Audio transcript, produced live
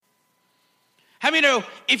How many know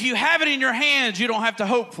if you have it in your hands, you don't have to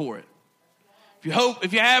hope for it?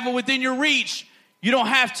 If you have it within your reach, you don't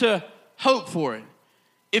have to hope for it.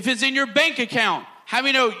 If it's in your bank account, how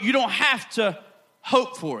many know you don't have to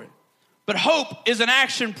hope for it? But hope is an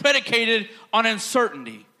action predicated on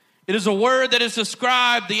uncertainty. It is a word that is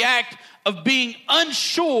described the act of being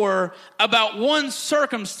unsure about one's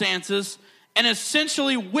circumstances and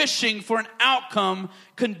essentially wishing for an outcome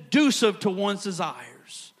conducive to one's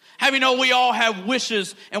desires. How many know we all have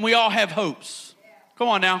wishes and we all have hopes? Come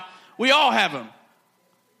on now. We all have them.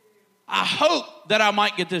 I hope that I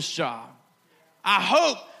might get this job. I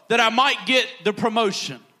hope that I might get the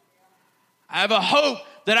promotion. I have a hope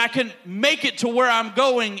that I can make it to where I'm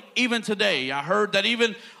going even today. I heard that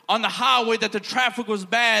even on the highway that the traffic was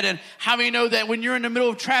bad. And how many know that when you're in the middle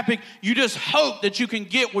of traffic, you just hope that you can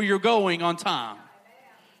get where you're going on time?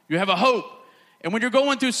 You have a hope. And when you're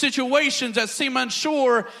going through situations that seem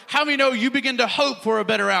unsure, how many know you begin to hope for a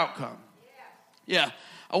better outcome? Yeah.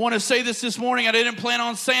 I want to say this morning. I didn't plan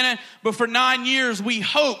on saying it, but for 9 years, we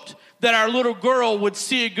hoped that our little girl would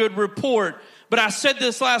see a good report. But I said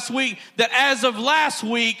this last week, that as of last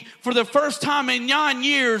week, for the first time in 9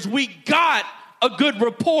 years, we got a good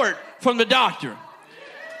report from the doctor.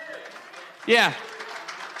 Yeah.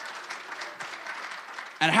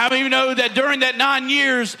 And how many of you know that during that 9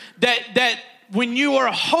 years, that when you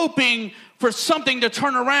are hoping for something to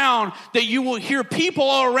turn around, that you will hear people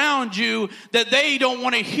all around you that they don't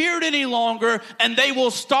want to hear it any longer, and they will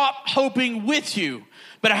stop hoping with you.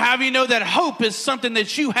 But how do you know that hope is something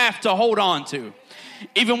that you have to hold on to?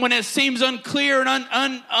 Even when it seems unclear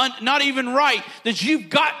and not even right, that you've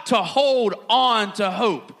got to hold on to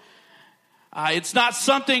hope. It's not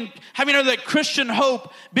something, how many know that Christian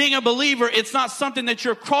hope, being a believer, it's not something that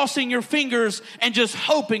you're crossing your fingers and just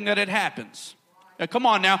hoping that it happens. Now, come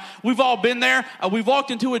on now. We've all been there. We've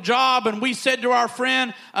walked into a job and we said to our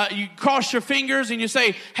friend, you cross your fingers and you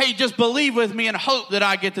say, hey, just believe with me and hope that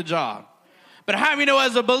I get the job. But how many know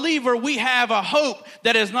as a believer, we have a hope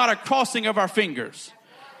that is not a crossing of our fingers?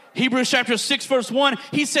 Hebrews chapter 6, verse 1,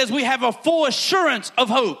 he says we have a full assurance of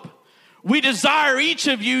hope. We desire each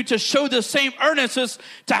of you to show the same earnestness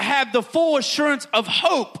to have the full assurance of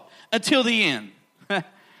hope until the end.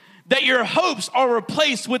 That your hopes are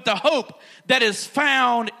replaced with the hope that is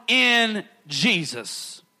found in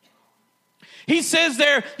Jesus. He says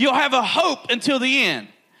there, you'll have a hope until the end.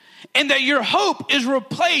 And that your hope is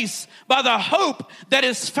replaced by the hope that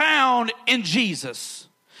is found in Jesus.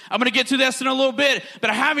 I'm going to get to this in a little bit,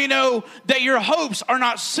 but how many know that your hopes are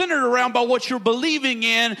not centered around by what you're believing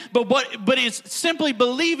in, but it's simply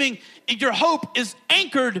believing your hope is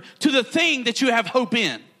anchored to the thing that you have hope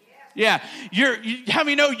in. Yeah, how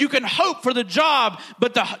many know you can hope for the job,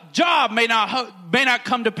 but the job may not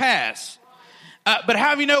come to pass. But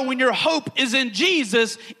how do you know when your hope is in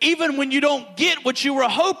Jesus, even when you don't get what you were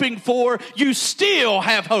hoping for, you still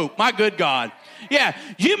have hope? My good God. Yeah,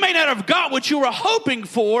 you may not have got what you were hoping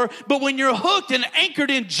for, but when you're hooked and anchored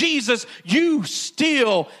in Jesus, you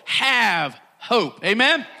still have hope.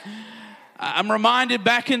 Amen? I'm reminded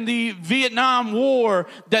back in the Vietnam War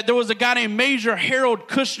that there was a guy named Major Harold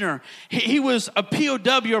Kushner. He was a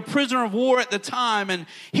POW, a prisoner of war at the time, and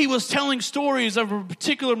he was telling stories of a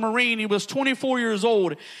particular Marine. He was 24 years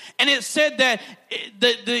old, and it said that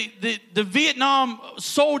the Vietnam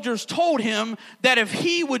soldiers told him that if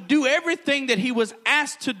he would do everything that he was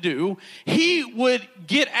asked to do, he would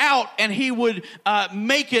get out and he would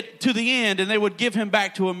make it to the end, and they would give him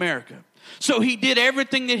back to America. So he did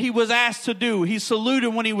everything that he was asked to do. He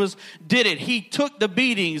saluted when he did it. He took the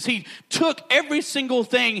beatings. He took every single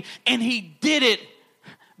thing, and he did it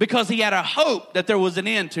because he had a hope that there was an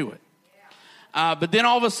end to it. But then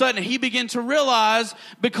all of a sudden he began to realize,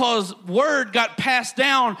 because word got passed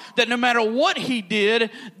down that no matter what he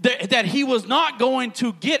did, that he was not going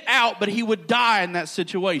to get out, but he would die in that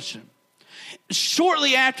situation.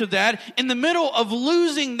 Shortly after that, in the middle of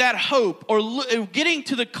losing that hope or getting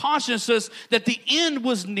to the consciousness that the end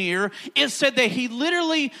was near, it said that he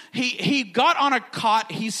literally, he got on a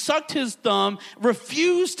cot, he sucked his thumb,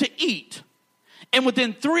 refused to eat, and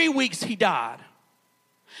within 3 weeks he died.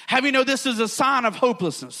 How do you know this is a sign of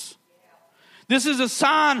hopelessness? This is a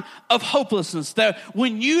sign of hopelessness, that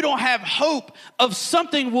when you don't have hope of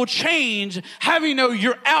something will change, how do you know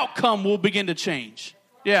your outcome will begin to change?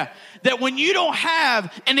 Yeah, that when you don't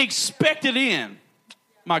have an expected end,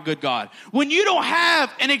 my good God, when you don't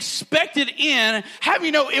have an expected end, how do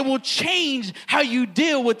you know it will change how you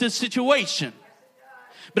deal with this situation?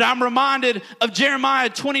 But I'm reminded of Jeremiah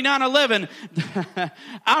 29:11.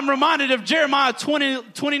 I'm reminded of Jeremiah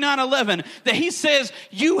 29:11 that he says,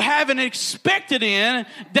 you have an expected end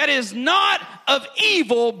that is not of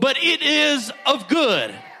evil, but it is of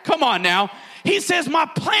good. Come on now. He says, my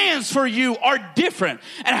plans for you are different.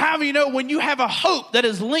 And how do you know when you have a hope that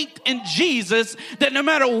is linked in Jesus, that no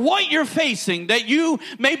matter what you're facing, that you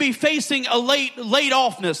may be facing a late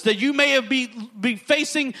offness, that you may be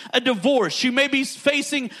facing a divorce, you may be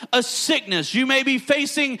facing a sickness, you may be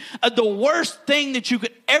facing the worst thing that you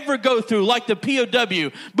could ever go through, like the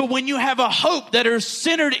POW. But when you have a hope that is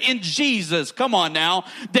centered in Jesus, come on now,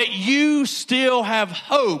 that you still have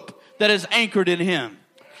hope that is anchored in him.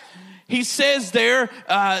 He says there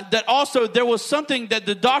that also there was something that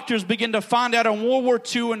the doctors began to find out in World War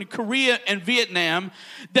II and Korea and Vietnam,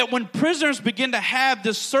 that when prisoners begin to have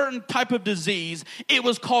this certain type of disease, it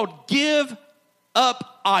was called give-up-itis.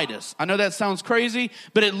 I know that sounds crazy,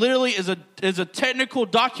 but it literally is a technical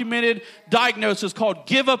documented diagnosis called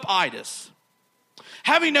give-up-itis.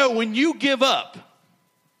 How do you know when you give up,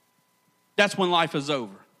 that's when life is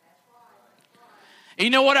over? And you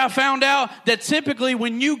know what I found out? That typically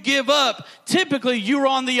when you give up, typically you're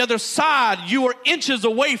on the other side. You are inches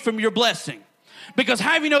away from your blessing. Because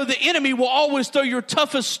how do you know the enemy will always throw your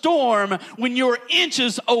toughest storm when you're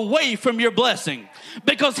inches away from your blessing?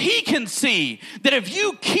 Because he can see that if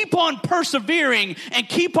you keep on persevering and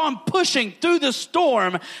keep on pushing through the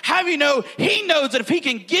storm, how do you know he knows that if he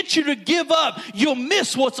can get you to give up, you'll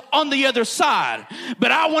miss what's on the other side.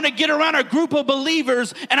 But I want to get around a group of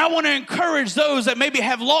believers, and I want to encourage those that maybe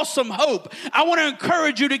have lost some hope. I want to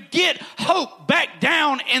encourage you to get hope back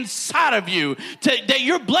down inside of you, that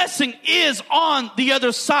your blessing is on the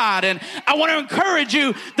other side. And I want to encourage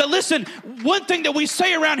you that, listen, one thing that we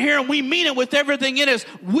say around here, and we mean it with everything in us,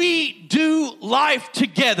 we do life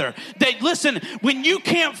together. That, listen, when you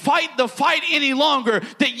can't fight the fight any longer,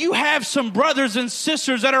 that you have some brothers and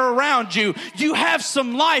sisters that are around you. You have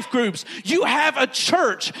some life groups. You have a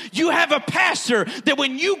church. You have a pastor, that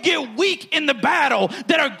when you get weak in the battle,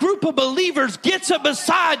 that a group of believers gets up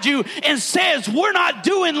beside you and says, we're not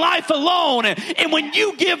doing life alone. And when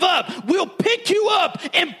you give up, we'll pick you up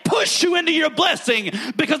and push you into your blessing,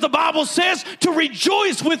 because the Bible says to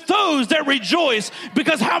rejoice with those that rejoice.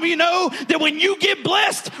 Because how do you know that when you get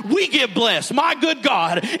blessed, we get blessed? My good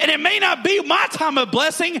God. And it may not be my time of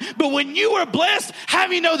blessing, but when you are blessed, how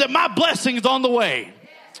do you know that my blessing is on the way?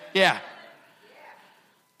 Yeah.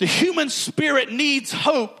 The human spirit needs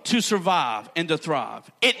hope to survive and to thrive.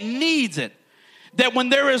 It needs it. That when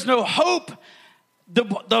there is no hope,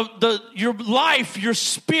 your life, your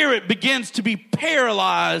spirit begins to be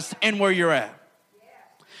paralyzed in where you're at.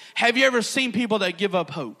 Have you ever seen people that give up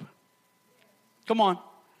hope? Come on.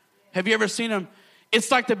 Have you ever seen them?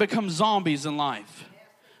 It's like they become zombies in life.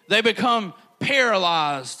 They become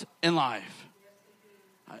paralyzed in life.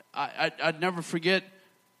 I'd never forget.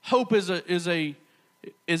 Hope is a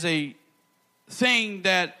thing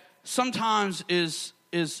that sometimes is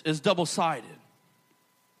double-sided.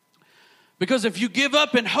 Because if you give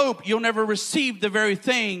up in hope, you'll never receive the very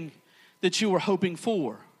thing that you were hoping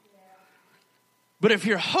for. But if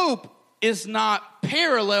your hope is not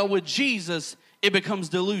parallel with Jesus, it becomes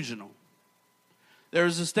delusional.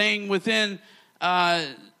 There's this thing within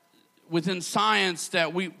science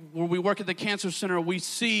that when we work at the cancer center, we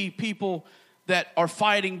see people that are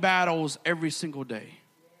fighting battles every single day.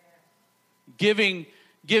 Giving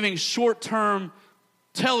short-term,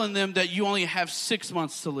 telling them that you only have 6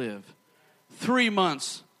 months to live, 3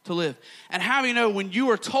 months to live. And how do you know when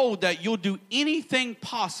you are told that you'll do anything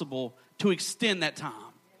possible to extend that time?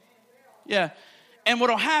 Yeah. And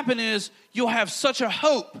what will happen is you'll have such a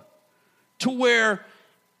hope to where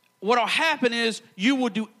what will happen is you will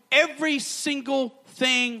do every single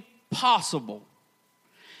thing possible.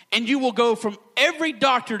 And you will go from every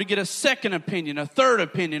doctor to get a second opinion, a third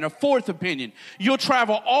opinion, a fourth opinion. You'll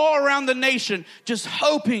travel all around the nation just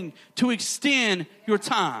hoping to extend your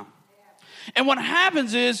time. And what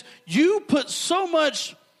happens is you put so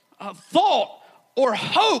much thought or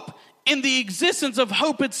hope in the existence of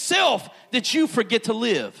hope itself that you forget to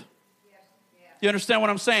live. You understand what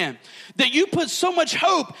I'm saying? That you put so much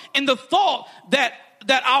hope in the thought that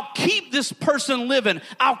I'll keep this person living.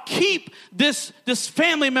 I'll keep this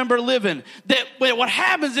family member living. That what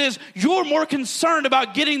happens is you're more concerned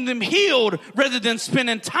about getting them healed rather than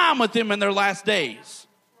spending time with them in their last days.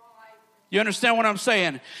 You understand what I'm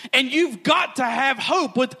saying? And you've got to have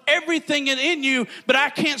hope with everything in you, but I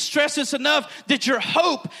can't stress this enough that your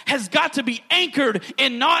hope has got to be anchored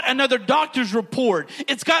in not another doctor's report.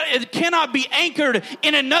 It cannot be anchored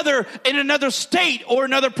in another state or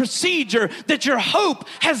another procedure. That your hope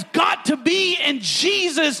has got to be in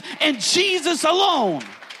Jesus and Jesus alone.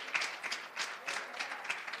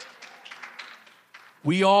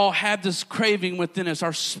 We all have this craving within us.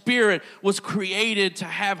 Our spirit was created to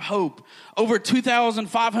have hope. Over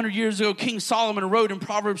 2,500 years ago, King Solomon wrote in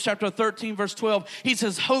Proverbs chapter 13, verse 12, he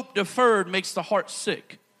says, hope deferred makes the heart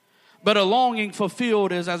sick, but a longing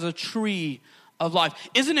fulfilled is as a tree of life.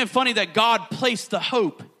 Isn't it funny that God placed the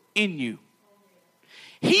hope in you?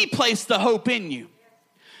 He placed the hope in you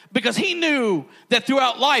because he knew that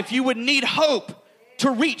throughout life you would need hope to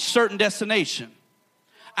reach certain destination.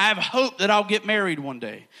 I have hope that I'll get married one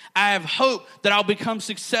day. I have hope that I'll become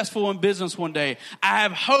successful in business one day. I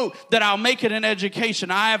have hope that I'll make it in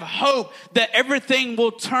education. I have hope that everything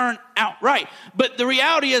will turn out right. But the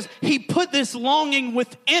reality is he put this longing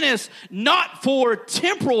within us, not for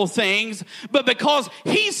temporal things, but because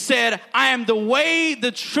he said, I am the way,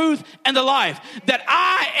 the truth, and the life. That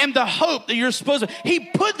I am the hope that you're supposed to. He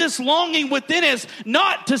put this longing within us,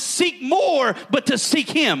 not to seek more, but to seek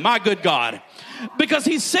him, my good God. Because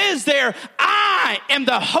he says there, I am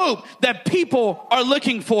the hope that people are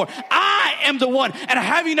looking for. I am the one. And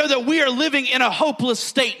have you know that we are living in a hopeless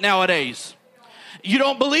state nowadays? You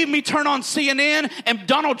don't believe me? Turn on CNN and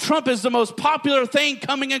Donald Trump is the most popular thing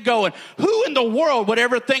coming and going. Who in the world would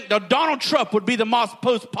ever think that Donald Trump would be the most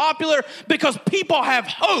popular? Because people have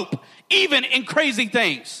hope even in crazy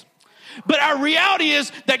things. But our reality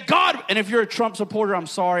is that God, and if you're a Trump supporter, I'm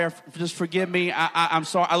sorry, just forgive me. I'm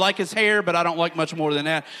sorry. I like his hair, but I don't like much more than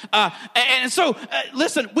that. So,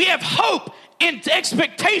 listen, we have hope in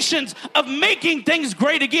expectations of making things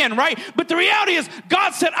great again, right? But the reality is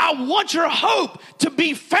God said, I want your hope to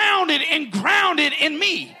be founded and grounded in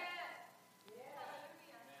me.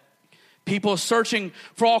 People are searching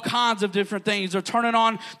for all kinds of different things. They're turning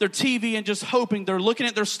on their TV and just hoping. They're looking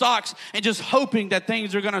at their stocks and just hoping that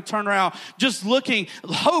things are going to turn around. Just looking,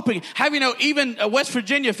 hoping. Have you know, even West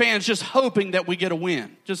Virginia fans just hoping that we get a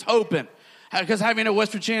win. Just hoping. Because having a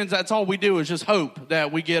West Virginians, that's all we do is just hope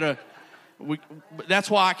that we get that's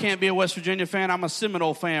why I can't be a West Virginia fan. I'm a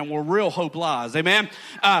Seminole fan where real hope lies. Amen?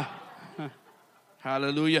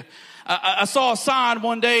 Hallelujah. I saw a sign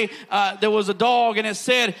one day. There was a dog, and it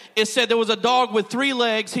said there was a dog with 3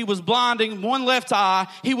 legs. He was blinding one left eye.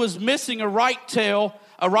 He was missing a right tail,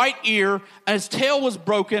 a right ear, and his tail was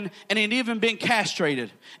broken, and he'd even been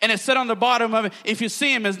castrated. And it said on the bottom of it, if you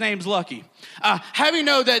see him, his name's Lucky. How do you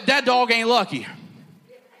know that dog ain't lucky?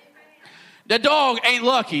 That dog ain't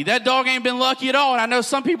lucky. That dog ain't been lucky at all. And I know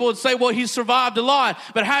some people would say, well, he's survived a lot.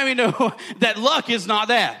 But how do you know that luck is not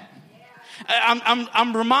that?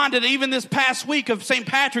 I'm reminded even this past week of St.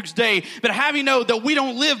 Patrick's Day, but how do you know that we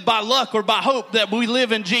don't live by luck or by hope, that we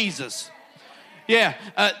live in Jesus? Yeah,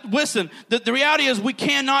 listen, the reality is we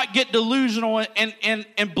cannot get delusional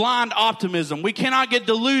and blind optimism. We cannot get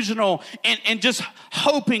delusional and just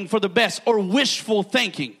hoping for the best or wishful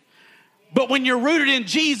thinking. But when you're rooted in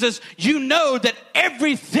Jesus, you know that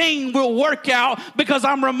everything will work out, because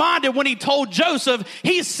I'm reminded when he told Joseph,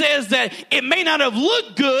 he says that it may not have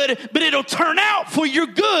looked good, but it'll turn out for your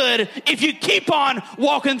good if you keep on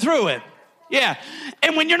walking through it. Yeah.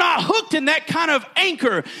 And when you're not hooked in that kind of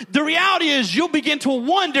anchor, the reality is you'll begin to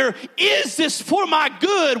wonder, is this for my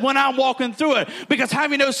good when I'm walking through it? Because how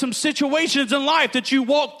do you know some situations in life that you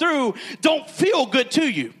walk through don't feel good to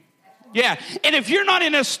you? Yeah, and if you're not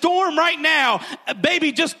in a storm right now,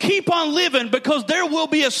 baby, just keep on living, because there will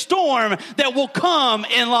be a storm that will come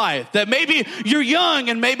in life. That maybe you're young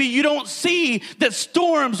and maybe you don't see that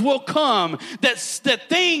storms will come, that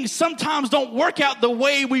things sometimes don't work out the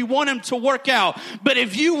way we want them to work out. But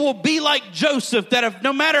if you will be like Joseph, that if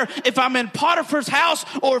no matter if I'm in Potiphar's house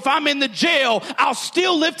or if I'm in the jail, I'll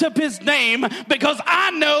still lift up his name, because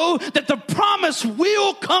I know that the promise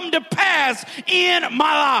will come to pass in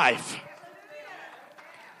my life.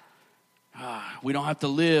 We don't have to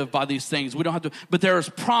live by these things. We don't have to, but there's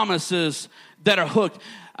promises that are hooked.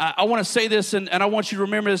 I want to say this, and I want you to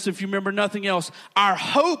remember this if you remember nothing else. Our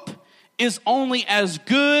hope is only as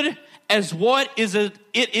good as what it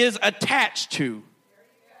is attached to,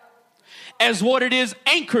 as what it is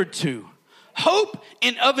anchored to. Hope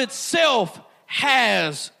in of itself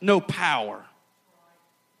has no power.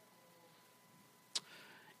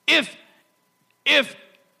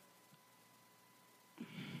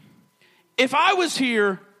 If I was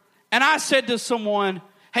here and I said to someone,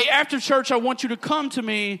 hey, after church, I want you to come to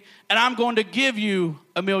me and I'm going to give you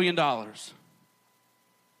 $1 million. How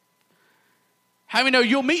many know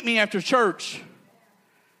you'll meet me after church,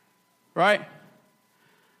 right?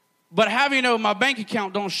 But how do you know my bank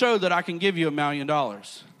account don't show that I can give you $1 million,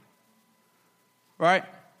 right?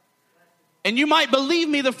 And you might believe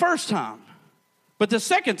me the first time, but the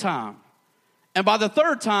second time, and by the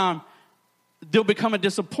third time, there'll become a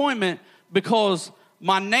disappointment because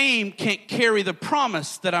my name can't carry the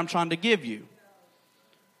promise that I'm trying to give you.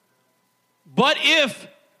 But if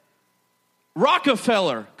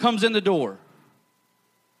Rockefeller comes in the door,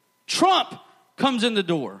 Trump comes in the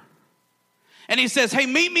door, and he says, hey,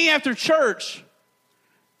 meet me after church,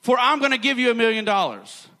 for I'm going to give you $1 million.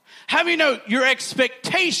 How do you know your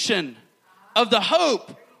expectation of the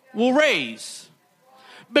hope will raise?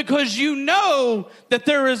 Because you know that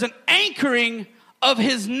there is an anchoring of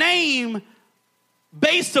his name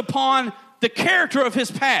based upon the character of his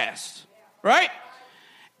past, right?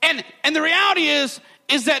 And the reality is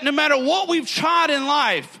that no matter what we've tried in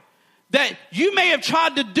life, that you may have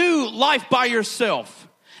tried to do life by yourself,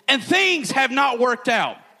 and things have not worked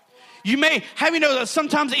out. You may have, that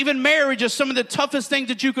sometimes even marriage is some of the toughest things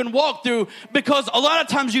that you can walk through because a lot of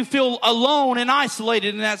times you feel alone and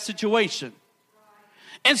isolated in that situation.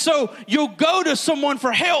 And so you'll go to someone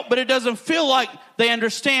for help, but it doesn't feel like they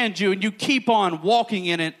understand you, and you keep on walking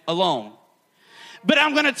in it alone. But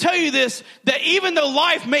I'm going to tell you this, that even though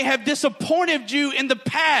life may have disappointed you in the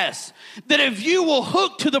past, that if you will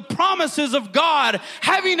hook to the promises of God,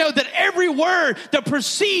 have you know that every word that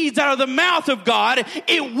proceeds out of the mouth of God,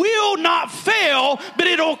 it will not fail, but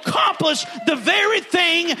it'll accomplish the very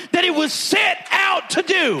thing that it was set out to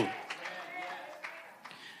do.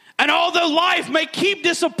 And although life may keep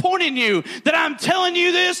disappointing you, that I'm telling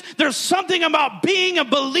you this, there's something about being a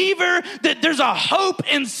believer, that there's a hope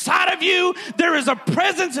inside of you. There is a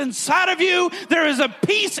presence inside of you. There is a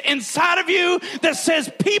peace inside of you that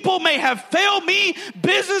says people may have failed me,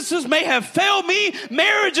 businesses may have failed me,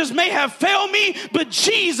 marriages may have failed me, but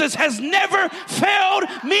Jesus has never failed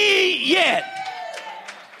me yet.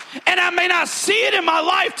 And I may not see it in my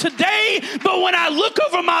life today, but when I look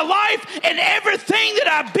over my life and everything that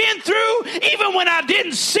I've been through, even when I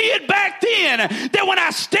didn't see it back then, that when I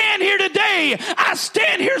stand here today, I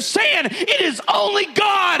stand here saying it is only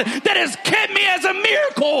God that has kept me as a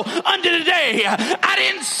miracle unto today. I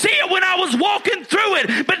didn't see it when I was walking through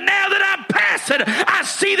it, but now that I'm past it, I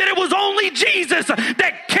see that it was only Jesus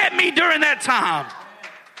that kept me during that time.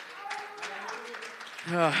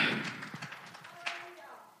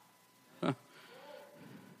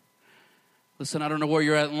 Listen, I don't know where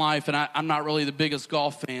you're at in life, and I'm not really the biggest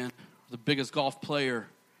golf fan, the biggest golf player.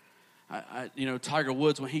 Tiger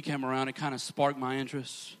Woods, when he came around, it kind of sparked my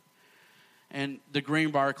interest. And the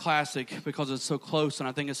Greenbrier Classic, because it's so close and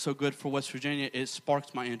I think it's so good for West Virginia, it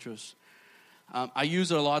sparks my interest. I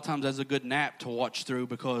use it a lot of times as a good nap to watch through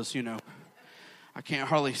because, I can't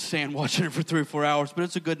hardly stand watching it for 3 or 4 hours, but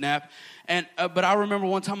it's a good nap. And but I remember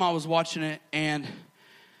one time I was watching it, and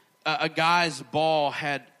a guy's ball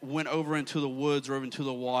had went over into the woods or over into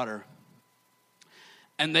the water.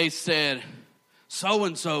 And they said,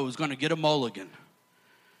 so-and-so is going to get a mulligan.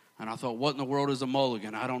 And I thought, what in the world is a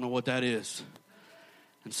mulligan? I don't know what that is.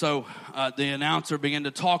 And so the announcer began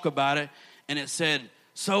to talk about it, and it said,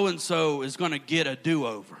 so-and-so is going to get a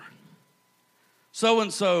do-over.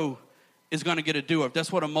 So-and-so is going to get a do-over.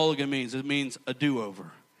 That's what a mulligan means. It means a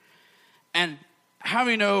do-over. And how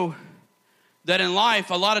do you know that in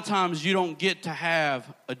life, a lot of times you don't get to have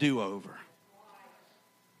a do-over?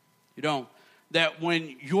 You don't. That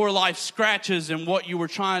when your life scratches and what you were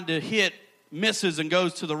trying to hit misses and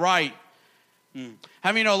goes to the right.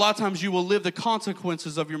 How many know a lot of times you will live the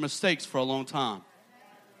consequences of your mistakes for a long time?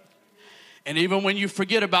 And even when you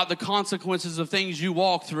forget about the consequences of things you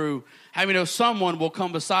walk through, how many know someone will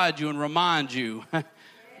come beside you and remind you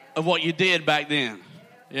of what you did back then?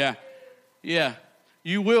 Yeah.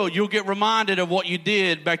 You will. You'll get reminded of what you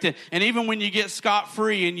did back then. And even when you get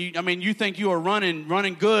scot-free and you think you are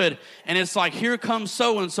running good, and it's like, here comes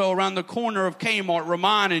so-and-so around the corner of Kmart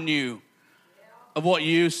reminding you of what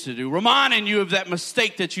you used to do, reminding you of that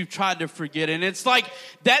mistake that you tried to forget. And it's like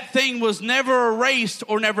that thing was never erased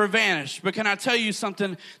or never vanished. But can I tell you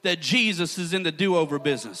something? That Jesus is in the do-over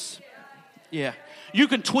business. Yeah. You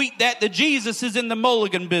can tweet that Jesus is in the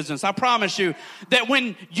mulligan business. I promise you that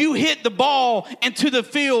when you hit the ball into the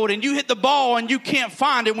field and you hit the ball and you can't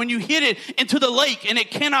find it, when you hit it into the lake and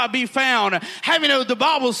it cannot be found, having know the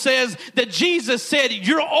Bible says that Jesus said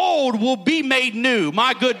your old will be made new.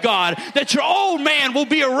 My good God, that your old man will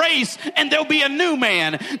be erased and there'll be a new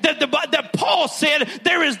man. That Paul said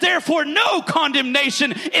there is therefore no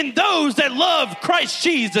condemnation in those that love Christ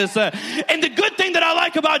Jesus. And the good thing that I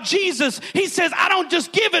like about Jesus, he says, I don't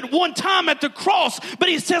just give it one time at the cross, but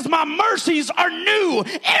he says, my mercies are new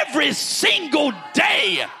every single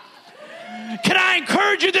day. Can I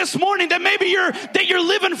encourage you this morning that maybe you're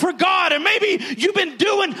living for God, and maybe you've been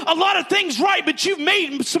doing a lot of things right, but you've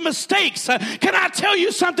made some mistakes. Can I tell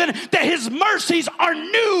you something? That his mercies are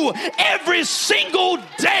new every single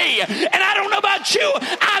day. And I don't know about you,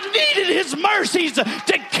 I needed his mercies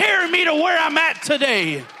to carry me to where I'm at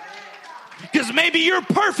today. Because maybe you're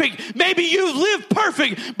perfect. Maybe you live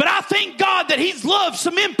perfect. But I thank God that he's loved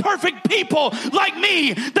some imperfect people like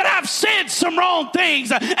me, that I've said some wrong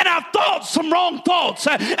things, and I've thought some wrong thoughts,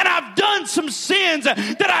 and I've done some sins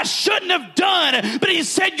that I shouldn't have done. But he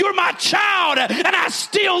said, you're my child, and I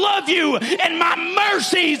still love you, and my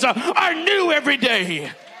mercies are new every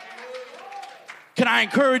day. Can I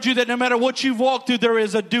encourage you that no matter what you've walked through, there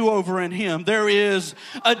is a do-over in him. There is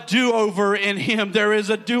a do-over in him. There is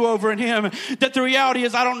a do-over in him. That the reality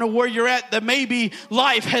is, I don't know where you're at, that maybe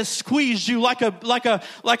life has squeezed you like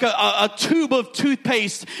a tube of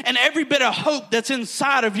toothpaste, and every bit of hope that's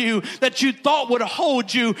inside of you that you thought would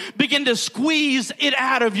hold you begin to squeeze it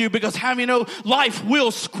out of you. Because how many know life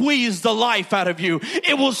will squeeze the life out of you?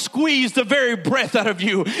 It will squeeze the very breath out of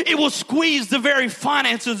you. It will squeeze the very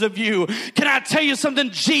finances of you. Can I tell you something?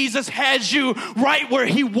 Jesus has you right where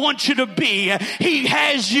he wants you to be. He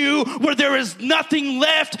has you where there is nothing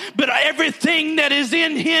left, but everything that is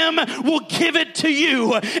in him will give it to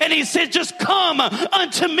you. And he said, just come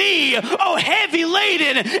unto me, oh heavy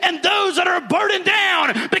laden, and those that are burdened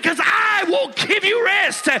down, because I will give you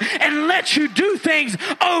rest and let you do things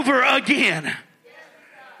over again.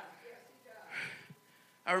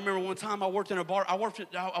 I remember one time I worked in a bar. I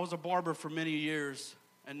was a barber for many years.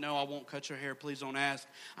 And no, I won't cut your hair. Please don't ask.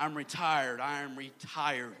 I'm retired. I am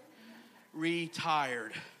retired.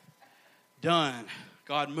 Retired. Done.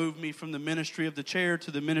 God moved me from the ministry of the chair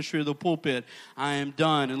to the ministry of the pulpit. I am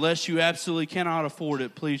done. Unless you absolutely cannot afford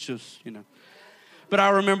it, please just, But I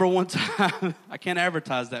remember one time, I can't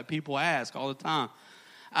advertise that. People ask all the time.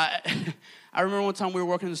 I remember one time we were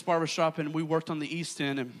working in this barber shop, and we worked on the East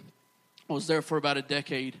End, and I was there for about a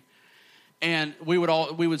decade. And we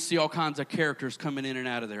would see all kinds of characters coming in and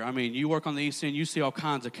out of there. I mean, you work on the East End, you see all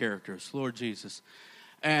kinds of characters, Lord Jesus.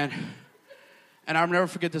 And I'll never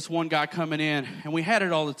forget this one guy coming in, and we had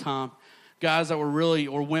it all the time. Guys that were really,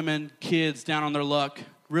 or women, kids, down on their luck,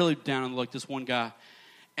 really down on their luck, this one guy.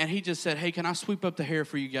 And he just said, hey, can I sweep up the hair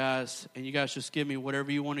for you guys? And you guys just give me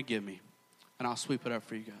whatever you want to give me, and I'll sweep it up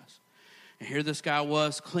for you guys. And here this guy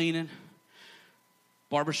was cleaning.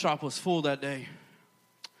 Barbershop was full that day.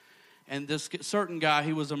 And this certain guy,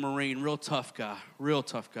 he was a Marine, real tough guy.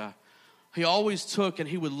 He always took and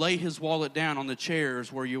he would lay his wallet down on the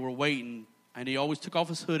chairs where you were waiting. And he always took off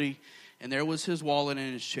his hoodie, and there was his wallet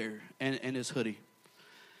in his chair and his hoodie.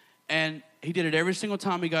 And he did it every single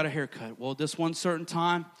time he got a haircut. Well, this one certain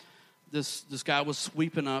time, this guy was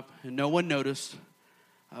sweeping up, and no one noticed.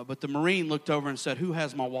 But the Marine looked over and said, who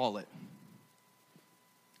has my wallet?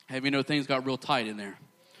 Have you know things got real tight in there?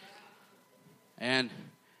 And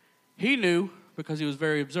he knew because he was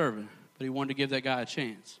very observant, but he wanted to give that guy a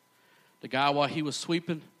chance. The guy, while he was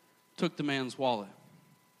sweeping, took the man's wallet.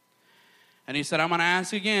 And he said, I'm going to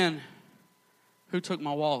ask again, who took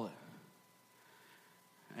my wallet?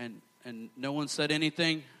 And no one said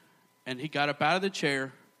anything, and he got up out of the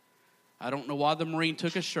chair. I don't know why the Marine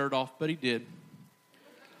took his shirt off, but he did.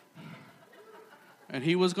 And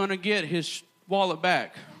he was going to get his wallet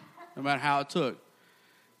back, no matter how it took.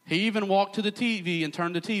 He even walked to the TV and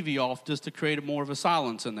turned the TV off just to create more of a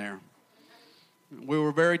silence in there. We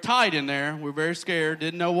were very tight in there. We were very scared.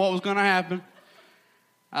 Didn't know what was going to happen.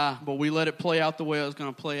 But we let it play out the way it was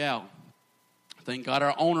going to play out. Thank God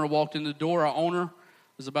our owner walked in the door. Our owner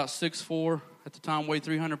was about 6'4", at the time weighed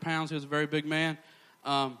 300 pounds. He was a very big man.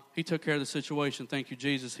 He took care of the situation. Thank you,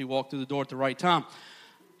 Jesus. He walked through the door at the right time.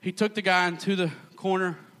 He took the guy into the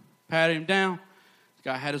corner, patted him down. The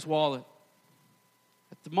guy had his wallet.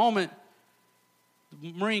 At the moment,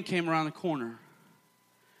 the Marine came around the corner,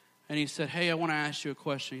 and he said, hey, I want to ask you a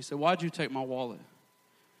question. He said, why'd you take my wallet?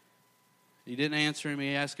 He didn't answer him.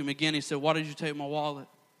 He asked him again. He said, why did you take my wallet?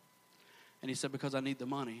 And he said, because I need the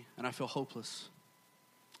money, and I feel hopeless.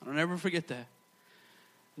 I'll never forget that.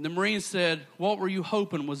 And the Marine said, what were you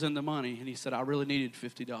hoping was in the money? And he said, I really needed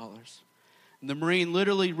 $50. And the Marine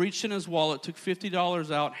literally reached in his wallet, took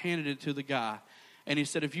 $50 out, handed it to the guy. And he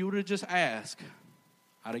said, if you would have just asked,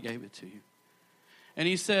 I'd have gave it to you. And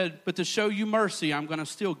he said, but to show you mercy, I'm going to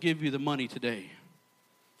still give you the money today.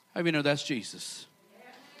 How do you know that's Jesus?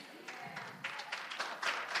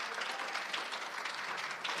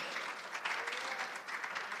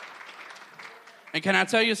 And can I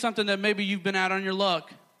tell you something, that maybe you've been out on your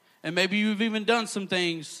luck, and maybe you've even done some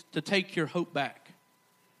things to take your hope back.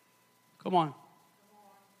 Come on.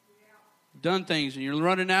 You've done things and you're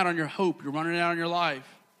running out on your hope. You're running out on your life.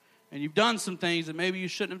 And you've done some things that maybe you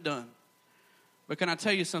shouldn't have done. But can I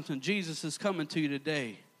tell you something? Jesus is coming to you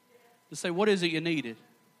today to say, what is it you needed?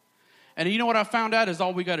 And you know what I found out is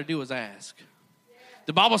all we got to do is ask.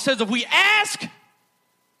 The Bible says if we ask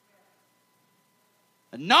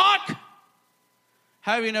and knock,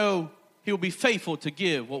 how do you know he'll be faithful to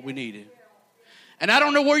give what we needed? And I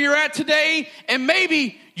don't know where you're at today, and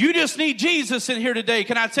maybe you just need Jesus in here today.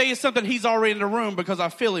 Can I tell you something? He's already in the room because I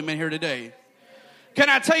feel him in here today. Can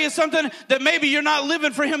I tell you something? That maybe you're not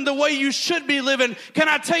living for him the way you should be living. Can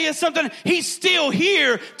I tell you something? He's still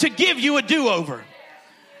here to give you a do-over.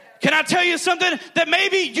 Can I tell you something? That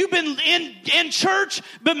maybe you've been in church,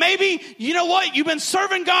 but maybe, you know what? You've been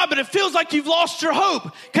serving God, but it feels like you've lost your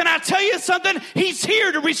hope. Can I tell you something? He's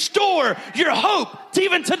here to restore your hope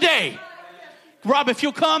even today. Rob, if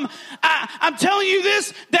you'll come, I'm telling you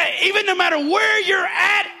this, that even no matter where you're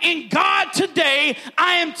at in God today,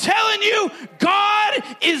 I am telling you, God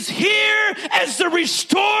is here as the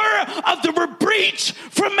restorer of the breach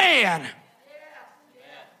from man.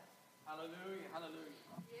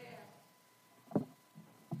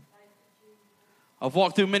 I've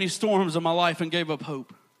walked through many storms in my life and gave up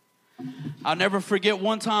hope. I'll never forget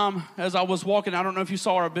one time as I was walking, I don't know if you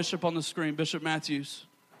saw our bishop on the screen, Bishop Matthews.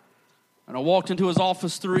 And I walked into his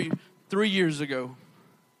office three years ago.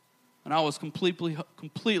 And I was completely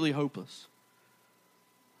hopeless.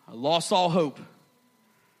 I lost all hope.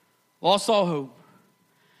 Lost all hope.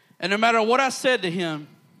 And no matter what I said to him,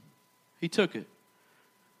 he took it.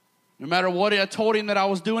 No matter what I told him that I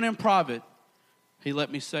was doing in private, he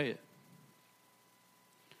let me say it.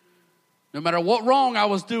 No matter what wrong I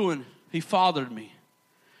was doing, he fathered me.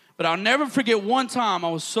 But I'll never forget one time I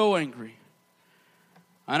was so angry.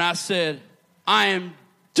 And I said, I am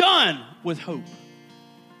done with hope.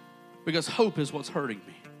 Because hope is what's hurting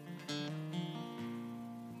me.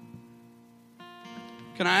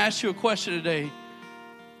 Can I ask you a question today?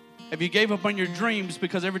 Have you gave up on your dreams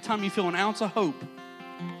because every time you feel an ounce of hope,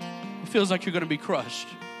 it feels like you're going to be crushed?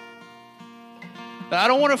 But I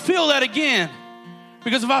don't want to feel that again.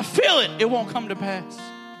 Because if I feel it, it won't come to pass.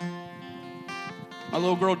 My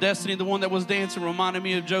little girl Destiny, the one that was dancing, reminded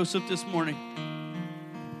me of Joseph this morning.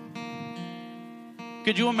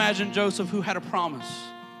 Could you imagine Joseph, who had a promise?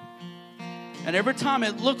 And every time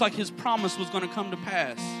it looked like his promise was going to come to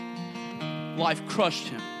pass, life crushed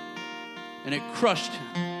him. And it crushed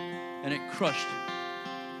him. And it crushed him.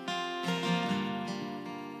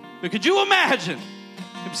 But could you imagine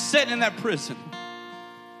him sitting in that prison?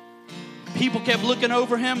 People kept looking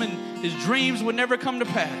over him and his dreams would never come to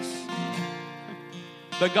pass.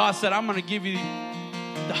 But God said, I'm going to give you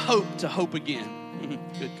the hope to hope again.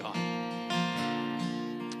 Good God.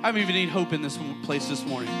 I don't even need hope in this place this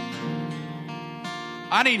morning.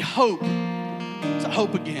 I need hope to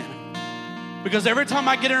hope again. Because every time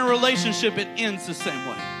I get in a relationship, it ends the same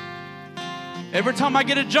way. Every time I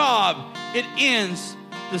get a job, it ends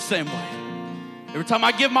the same way. Every time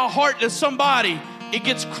I give my heart to somebody, it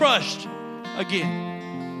gets crushed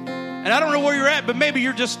again. And I don't know where you're at, but maybe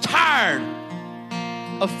you're just tired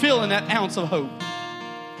of feeling that ounce of hope.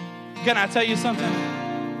 Can I tell you something?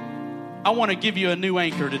 I want to give you a new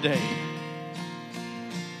anchor today.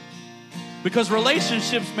 Because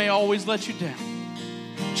relationships may always let you down.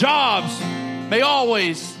 Jobs may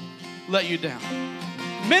always let you down.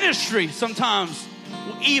 Ministry sometimes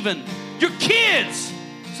will even. Your kids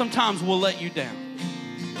sometimes will let you down.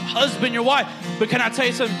 Your husband, your wife. But can I tell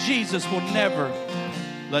you something? Jesus will never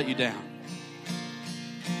let you down.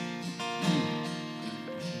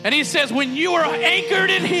 And he says, when you are anchored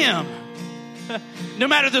in him, no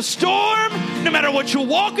matter the storm, no matter what you're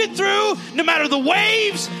walking through, no matter the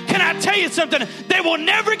waves, can I tell you something? They will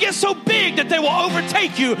never get so big that they will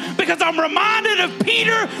overtake you. Because I'm reminded of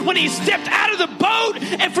Peter when he stepped out of the boat.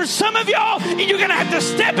 And for some of y'all, you're going to have to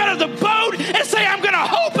step out of the boat and say, I'm going to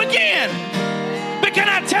hope again. But can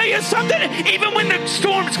I tell you something? Even when the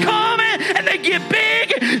storms come and they get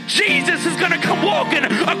big, Jesus is going to come walking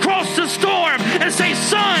across the storm and say,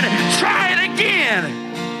 son, try it again.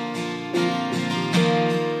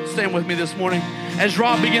 stand with me this morning as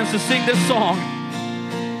Rob begins to sing this song.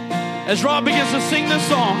 As Rob begins to sing this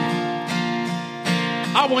song,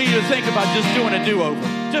 I want you to think about just doing a do-over.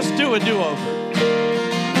 Just do a do-over.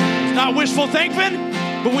 It's not wishful thinking,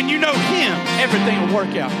 but when you know Him, everything will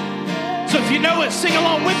work out. So if you know it, sing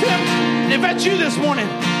along with Him. And if that's you this morning,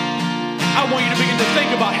 I want you to begin to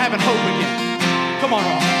think about having hope again. Come on,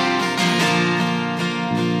 Rob.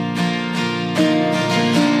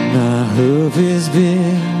 My hope is built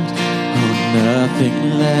on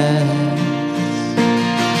nothing less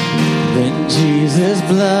than Jesus'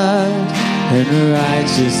 blood and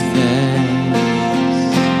righteousness.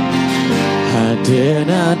 I dare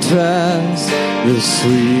not trust the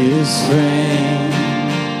sweetest frame,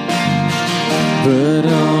 but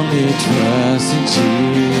only trust in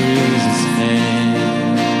Jesus' name.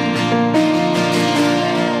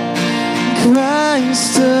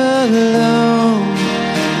 Christ alone,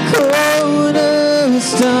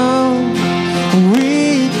 cornerstone,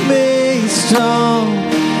 weak made strong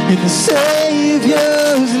in the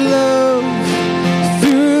Savior's love.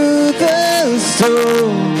 Through the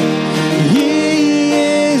storm, He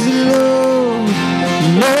is Lord,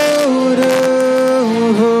 Lord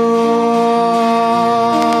of all.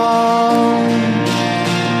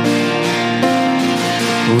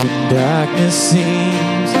 When darkness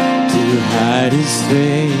seems to hide His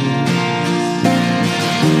face,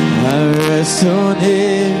 I rest on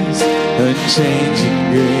His unchanging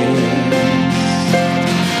grace.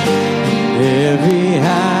 In every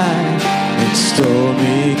high and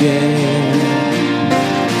stormy gale,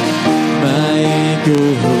 my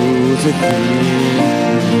anchor holds within.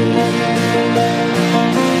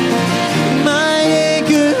 My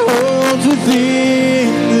anchor holds within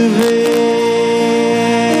the veil.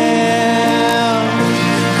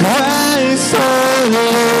 Christ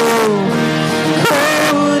alone,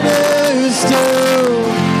 cornerstone,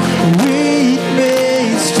 weak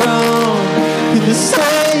made strong in the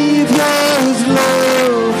Savior's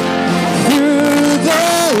love. Through the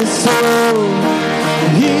storm,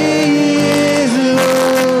 He is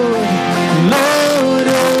Lord, Lord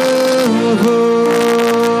of all.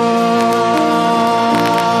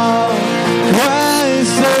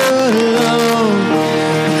 Christ alone,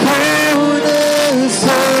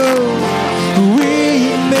 cornerstone,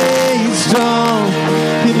 weak made strong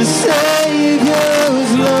in the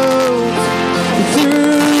Savior's love.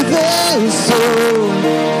 Through the storm,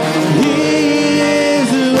 He is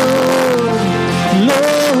Lord,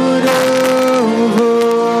 Lord of all.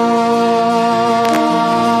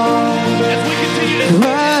 As we continue to sing,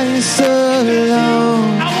 Christ alone,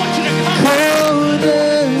 I want you to come.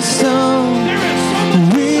 cornerstone, There is something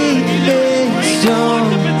weak made strong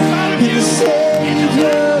in the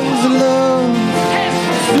Savior's love.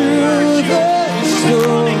 Through the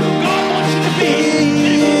storm, He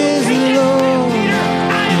is Lord,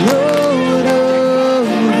 Lord of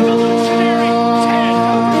all. Christ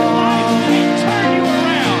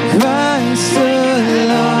alone,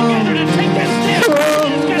 cornerstone,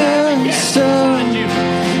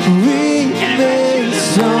 weak made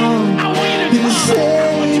strong in the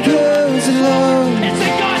Savior's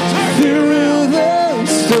love. Through the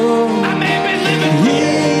storm,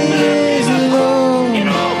 He is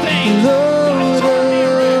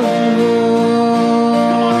Lord,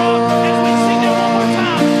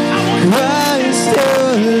 Lord of all. Christ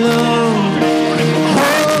alone,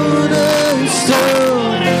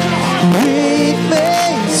 cornerstone, weak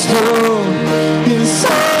made strong in the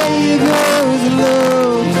Savior's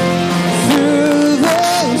love. Through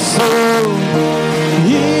the storm,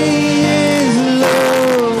 He is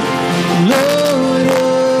Lord, Lord of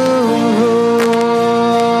all.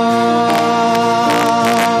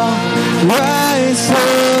 Christ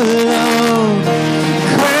alone,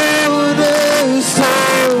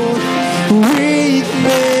 cornerstone, weak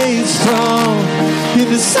made strong in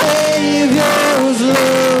the Savior's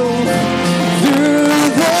love. Through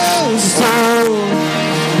the storm,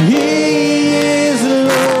 He is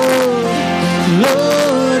Lord,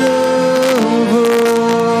 Lord of all.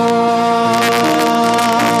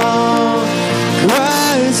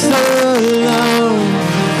 Christ alone,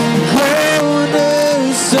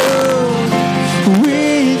 cornerstone,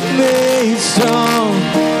 weak made strong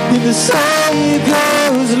in the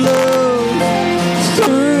Savior's love.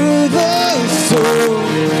 Through the storm,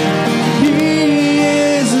 He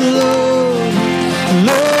is Lord,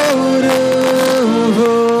 Lord of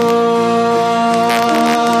all.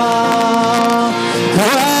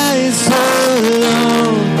 Christ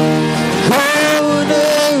alone,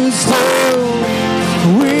 cornerstone,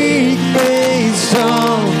 weak made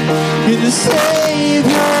strong in the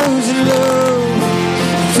Savior's love.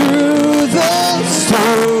 Through the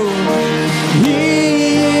storm,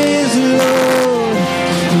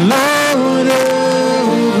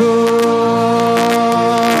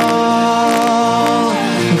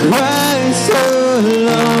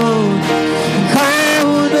 alone,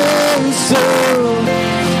 cornerstone,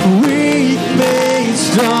 weak made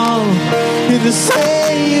strong in the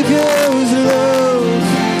Savior's love.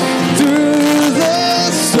 Through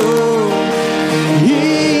the storm,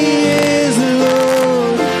 He is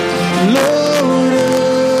Lord, Lord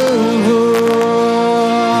of all.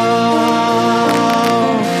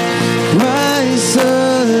 Christ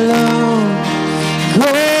alone,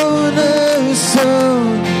 cornerstone,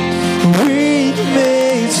 weak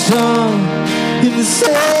made strong in the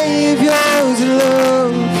Savior's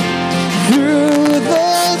love. Through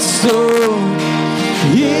the storm,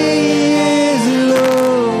 He is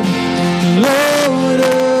Lord, Lord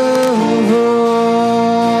of all.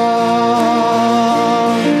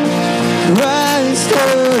 Christ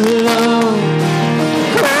alone,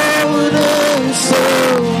 cornerstone,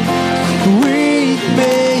 weak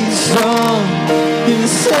made strong in the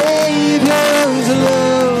Savior's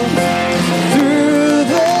love. Through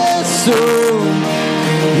the storm,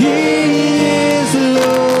 He is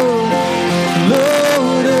Lord,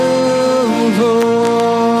 Lord of all.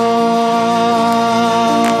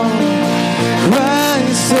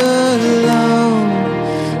 Christ alone,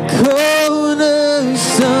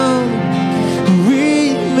 cornerstone,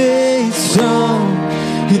 weak made strong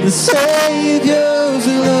in the Savior's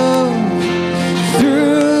love.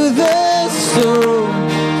 Through the storm,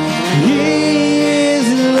 He is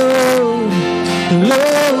Lord,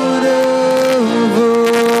 Lord of all.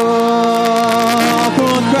 Come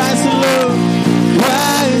on, Christ alone,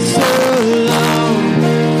 Christ alone,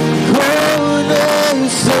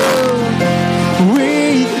 cornerstone,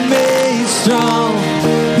 weak made strong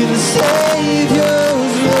in the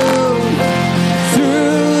Savior's love.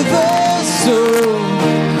 Through the storm,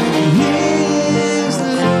 He is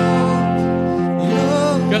Lord,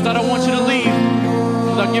 Lord. Because I don't want you to leave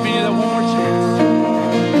without giving you that one more chance.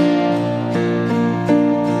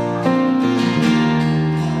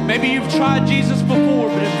 Maybe you've tried Jesus before,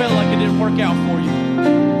 but it felt like it didn't work out for you.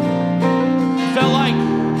 It felt like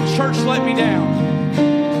church let me down.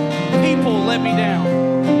 People let me down.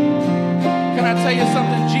 Can I tell you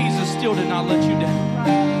something? Jesus still did not let you down.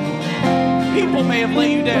 People may have let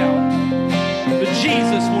you down, but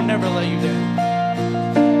Jesus will never let you down.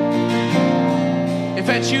 If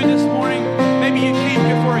that's you this morning, maybe you came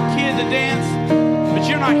here for a kid to dance, but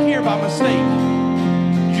you're not here by mistake.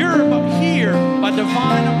 You're here by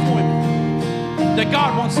divine appointment. That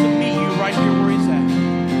God wants to meet you right here where He's at.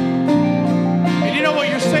 And you know what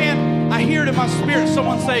you're saying? I hear it in my spirit.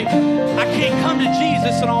 Someone say, I can't come to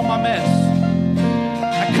Jesus in all my mess.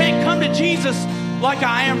 I can't come to Jesus like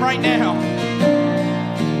I am right now.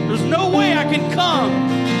 There's no way I can come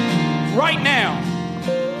right now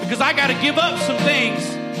because I got to give up some things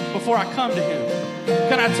before I come to Him.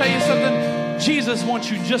 Can I tell you something? Jesus wants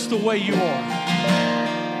you just the way you are.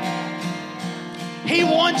 He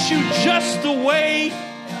wants you just the way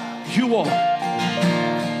you are.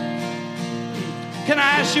 Can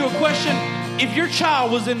I ask you a question? If your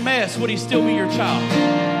child was in mess, would he still be your child?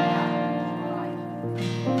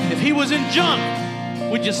 If he was in junk,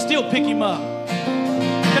 would you still pick him up?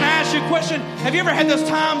 Can I ask you a question? Have you ever had those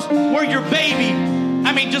times where your baby,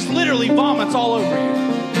 just literally vomits all over you?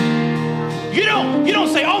 You don't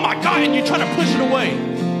say, oh my God, and you try to push it away.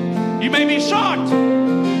 You may be shocked,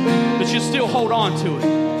 but you still hold on to it.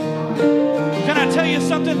 Can I tell you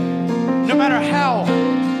something? No matter how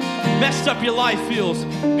messed up your life feels,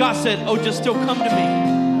 God said, oh, just still come to me.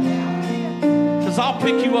 Because I'll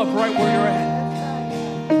pick you up right where you're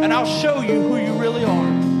at. And I'll show you who you really are.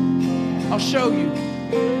 I'll show you.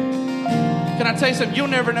 Can I tell you something? You'll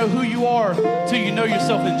never know who you are till you know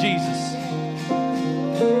yourself in Jesus.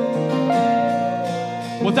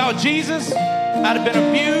 Without Jesus, I'd have been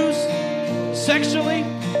abused sexually,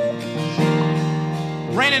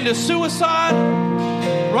 ran into suicide,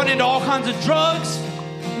 run into all kinds of drugs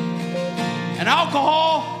and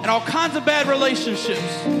alcohol and all kinds of bad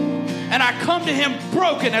relationships. And I come to Him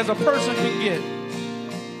broken as a person can get.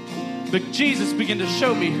 But Jesus began to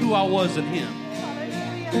show me who I was in Him.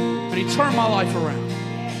 And He turned my life around.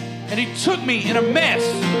 And He took me in a mess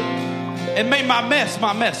and made my mess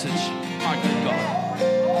my message. My good God.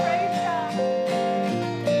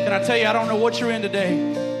 Can I tell you, I don't know what you're in today.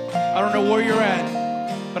 I don't know where you're at.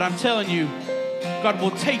 But I'm telling you, God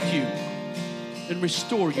will take you and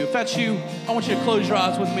restore you. If that's you, I want you to close your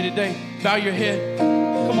eyes with me today. Bow your head.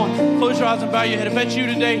 Come on, close your eyes and bow your head. If that's you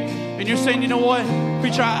today and you're saying, you know what,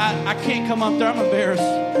 preacher, I can't come up there. I'm embarrassed.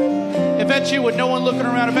 If that's you with no one looking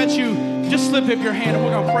around, if that's you, just slip up your hand and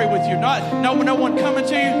we're going to pray with you. No one coming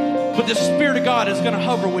to you, but the Spirit of God is going to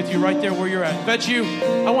hover with you right there where you're at. If that's you,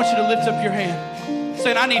 I want you to lift up your hand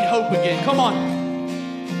saying, I need hope again. Come on.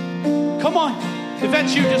 Come on. If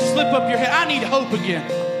that's you, just slip up your hand. I need hope again.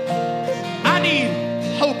 I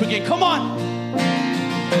need hope again. Come on.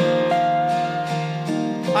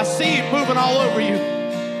 I see Him moving all over you.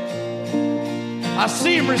 I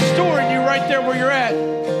see Him restoring you right there where you're at.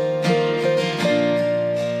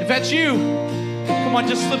 If that's you, come on,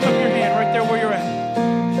 just slip up your hand right there where you're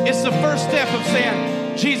at. It's the first step of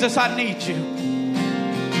saying, Jesus, I need you.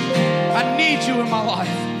 I need you in my life.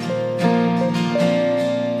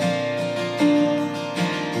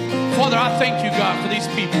 Father, I thank you, God, for these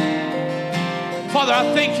people. Father,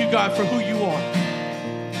 I thank you, God, for who you are.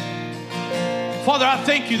 Father, I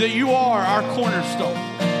thank you that you are our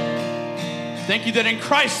cornerstone. Thank you that in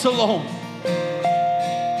Christ alone,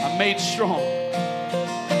 I'm made strong.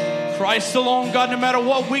 Christ alone, God, no matter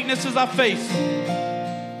what weaknesses I face,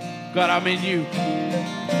 God, I'm in you.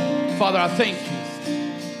 Father, I thank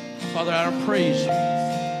you. Father, I praise you.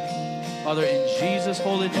 Father, in Jesus'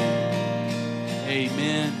 holy name,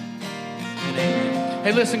 amen and amen.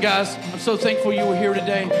 Hey, listen, guys, I'm so thankful you were here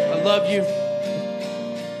today. I love you.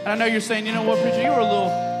 And I know you're saying, you know what, preacher, you were a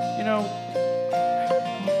little,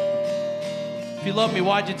 if you love me,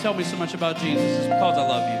 why'd you tell me so much about Jesus? It's because I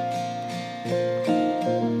love you.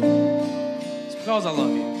 It's because I love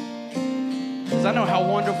you. Because I know how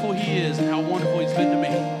wonderful He is and how wonderful He's been to me.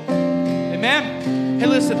 Amen? Hey,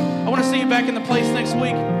 listen, I want to see you back in the place next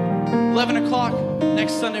week, 11 o'clock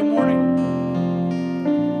next Sunday morning.